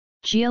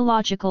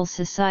Geological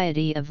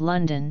Society of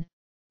London,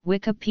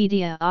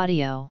 Wikipedia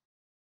audio.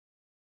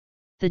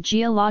 The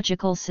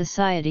Geological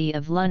Society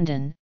of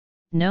London,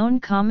 known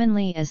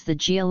commonly as the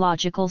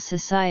Geological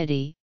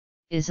Society,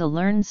 is a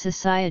learned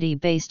society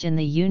based in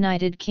the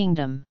United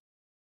Kingdom.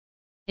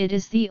 It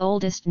is the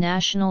oldest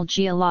national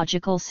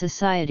geological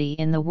society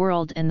in the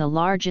world and the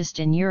largest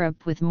in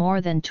Europe with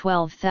more than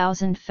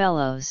 12,000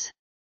 fellows.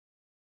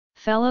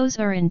 Fellows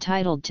are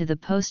entitled to the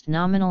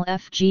post-nominal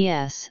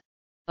FGS,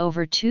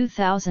 over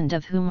 2,000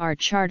 of whom are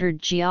chartered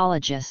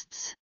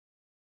geologists.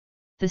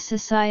 The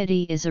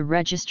Society is a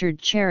registered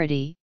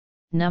charity,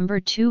 number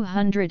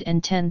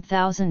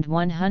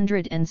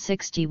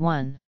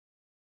 210,161.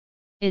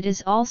 It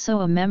is also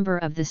a member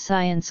of the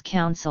Science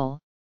Council,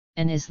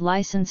 and is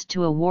licensed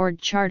to award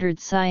chartered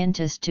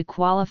scientists to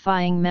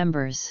qualifying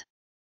members.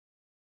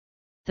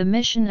 The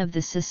mission of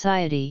the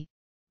Society,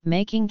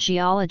 making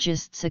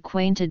geologists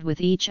acquainted with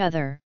each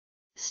other,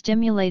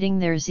 stimulating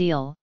their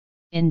zeal,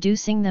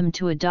 inducing them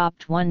to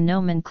adopt one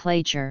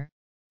nomenclature,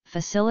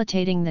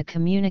 facilitating the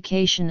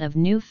communication of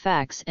new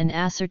facts and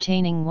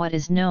ascertaining what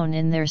is known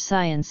in their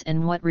science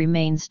and what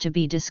remains to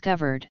be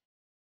discovered.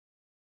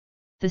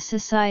 The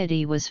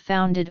Society was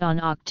founded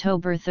on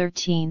October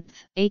 13,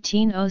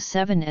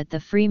 1807 at the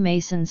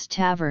Freemasons'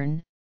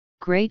 Tavern,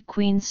 Great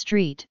Queen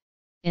Street,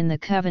 in the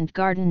Covent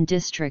Garden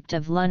district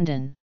of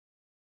London.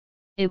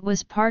 It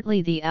was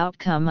partly the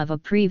outcome of a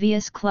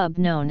previous club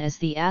known as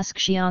the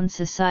Askshian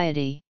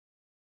Society.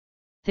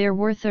 There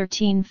were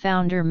 13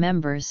 founder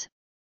members: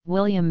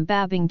 William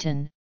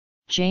Babington,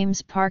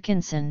 James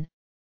Parkinson,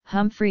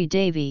 Humphrey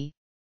Davy,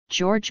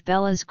 George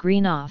Bellas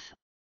Greenough,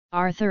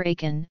 Arthur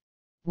Aiken,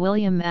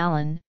 William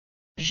Allen,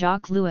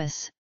 Jacques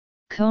Louis,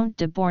 Comte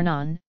de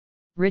Bornon,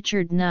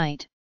 Richard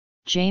Knight,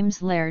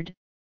 James Laird,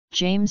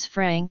 James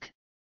Frank,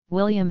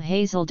 William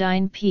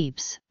Hazeldine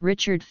Pepys,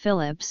 Richard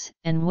Phillips,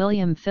 and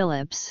William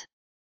Phillips.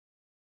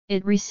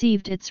 It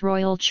received its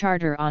royal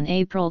charter on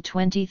April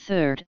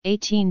 23,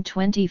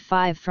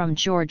 1825 from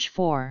George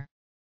IV.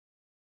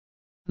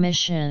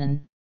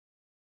 Mission.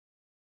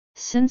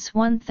 Since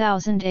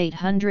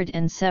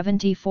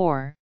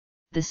 1874,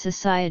 the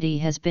Society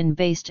has been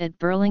based at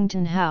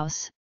Burlington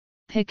House,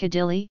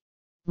 Piccadilly,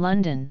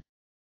 London.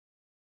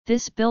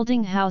 This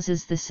building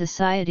houses the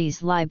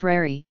Society's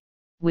library,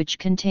 which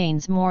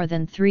contains more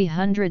than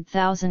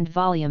 300,000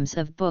 volumes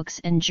of books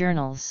and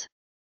journals.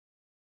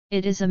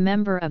 It is a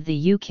member of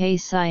the UK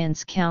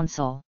Science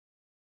Council.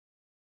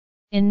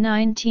 In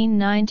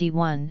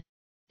 1991,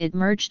 it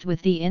merged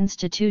with the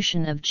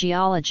Institution of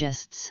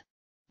Geologists,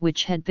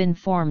 which had been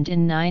formed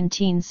in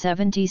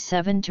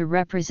 1977 to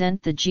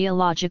represent the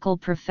geological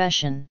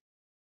profession.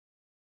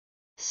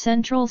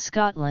 Central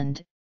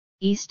Scotland,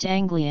 East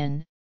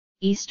Anglian,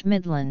 East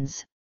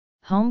Midlands,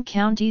 Home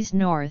Counties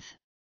North,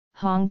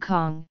 Hong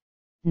Kong,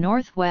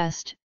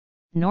 Northwest,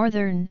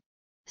 Northern,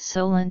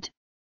 Solent,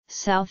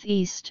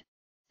 Southeast,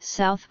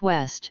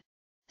 Southwest,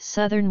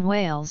 Southern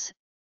Wales,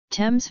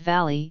 Thames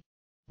Valley,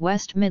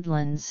 West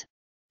Midlands,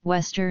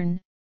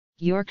 Western,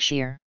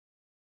 Yorkshire.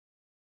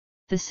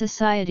 The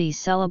Society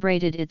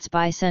celebrated its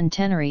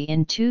bicentenary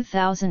in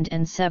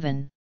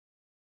 2007.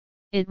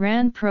 It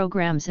ran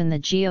programs in the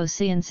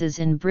geosciences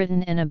in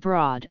Britain and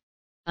abroad,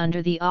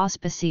 under the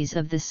auspices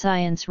of the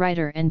science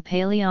writer and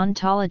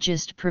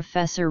paleontologist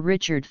Professor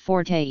Richard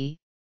Fortey,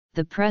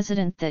 the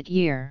president that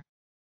year.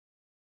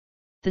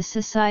 The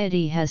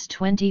Society has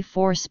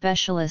 24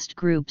 specialist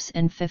groups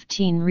and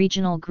 15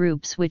 regional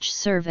groups which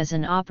serve as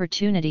an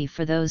opportunity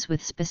for those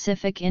with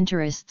specific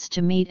interests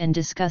to meet and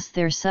discuss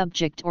their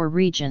subject or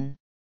region.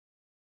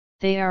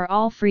 They are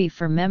all free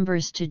for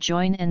members to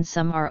join and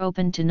some are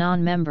open to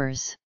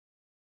non-members.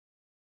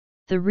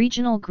 The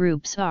regional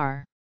groups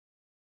are.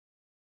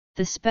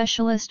 The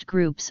specialist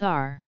groups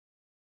are.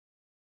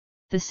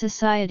 The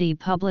Society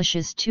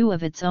publishes 2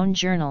 of its own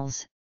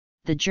journals,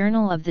 the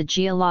Journal of the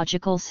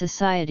Geological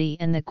Society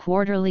and the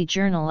Quarterly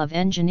Journal of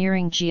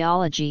Engineering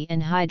Geology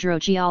and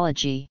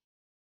Hydrogeology.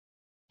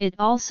 It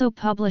also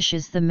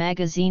publishes the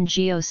magazine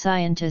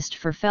Geoscientist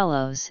for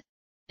Fellows,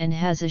 and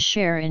has a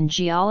share in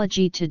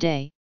Geology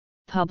Today,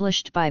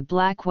 published by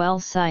Blackwell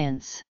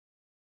Science.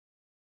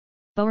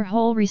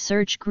 Borehole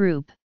Research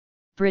Group,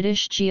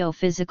 British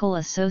Geophysical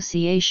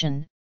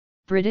Association,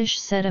 British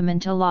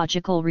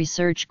Sedimentological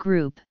Research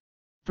Group,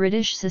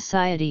 British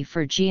Society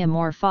for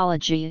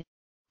Geomorphology,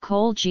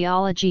 Coal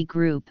Geology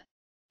Group,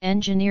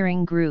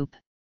 Engineering Group,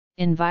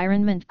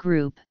 Environment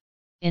Group,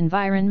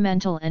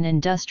 Environmental and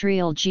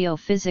Industrial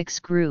Geophysics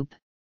Group,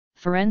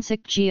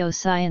 Forensic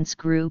Geoscience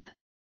Group,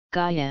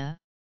 Gaia,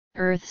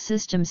 Earth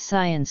Systems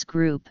Science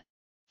Group,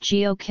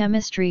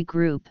 Geochemistry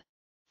Group,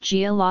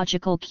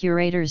 Geological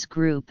Curators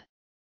Group,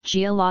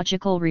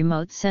 Geological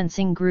Remote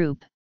Sensing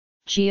Group,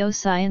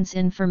 Geoscience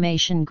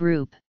Information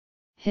Group,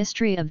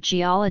 History of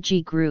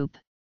Geology Group,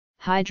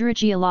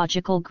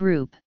 Hydrogeological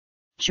Group,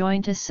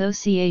 Joint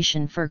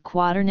Association for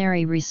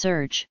Quaternary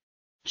Research,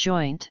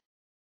 Joint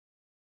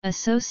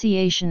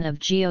Association of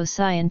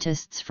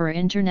Geoscientists for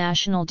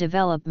International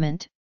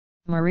Development,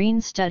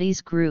 Marine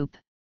Studies Group,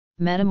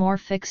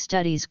 Metamorphic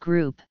Studies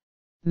Group,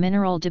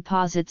 Mineral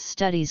Deposits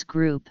Studies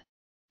Group,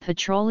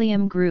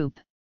 Petroleum Group,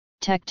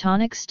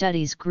 Tectonic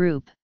Studies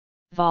Group,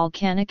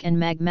 Volcanic and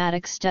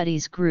Magmatic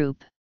Studies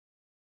Group.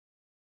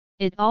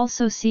 It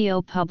also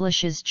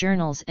publishes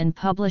journals and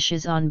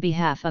publishes on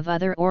behalf of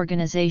other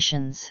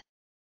organizations.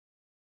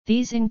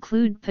 These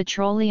include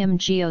Petroleum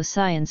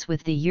Geoscience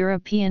with the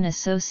European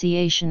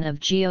Association of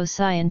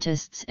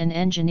Geoscientists and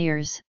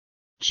Engineers,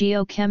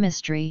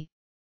 Geochemistry,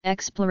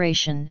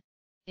 Exploration,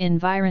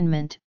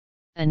 Environment,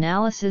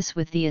 Analysis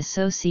with the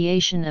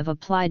Association of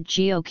Applied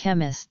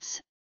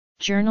Geochemists,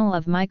 Journal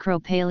of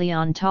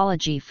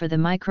Micropaleontology for the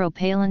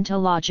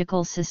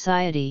Micropaleontological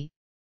Society,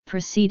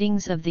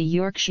 Proceedings of the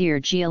Yorkshire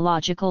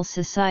Geological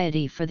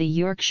Society for the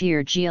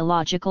Yorkshire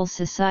Geological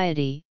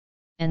Society,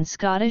 and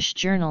Scottish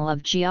Journal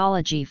of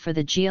Geology for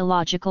the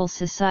Geological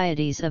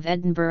Societies of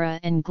Edinburgh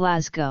and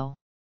Glasgow.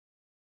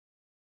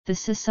 The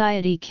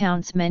Society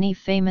counts many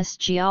famous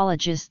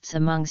geologists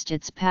amongst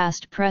its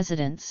past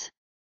presidents.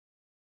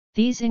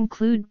 These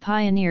include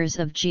pioneers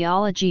of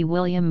geology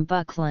William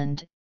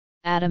Buckland,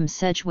 Adam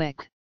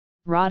Sedgwick,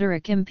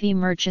 Roderick M. P.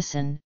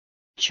 Murchison,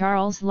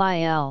 Charles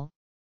Lyell,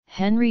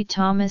 Henry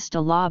Thomas de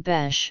la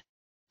Beche,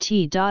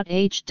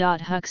 T.H.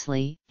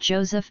 Huxley,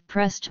 Joseph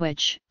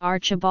Prestwich,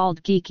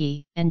 Archibald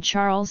Geikie, and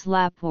Charles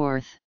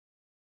Lapworth.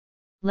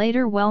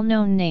 Later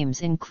well-known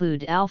names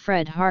include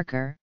Alfred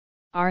Harker,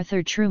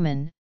 Arthur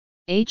Truman,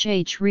 H.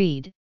 H.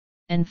 Reed,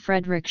 and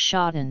Frederick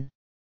Shotton.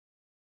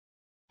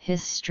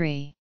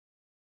 History.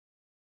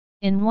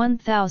 In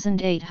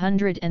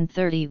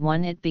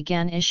 1831 it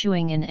began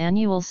issuing an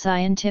annual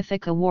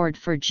scientific award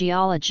for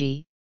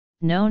geology,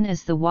 known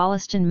as the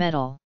Wollaston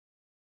Medal.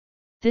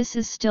 This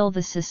is still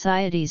the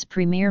Society's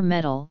premier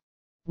medal,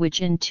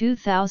 which in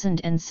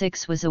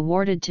 2006 was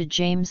awarded to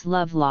James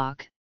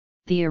Lovelock,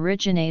 the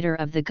originator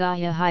of the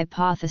Gaia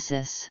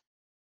hypothesis.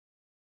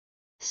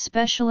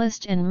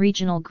 Specialist and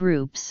regional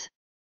groups.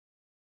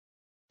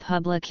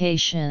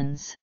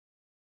 Publications.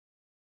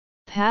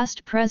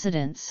 Past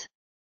presidents.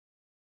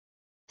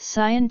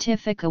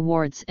 Scientific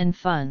awards and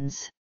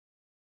funds.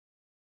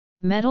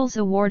 Medals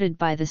awarded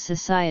by the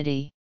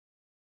Society.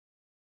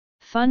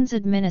 Funds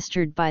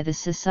administered by the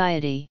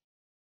Society.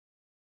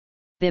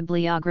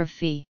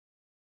 Bibliography.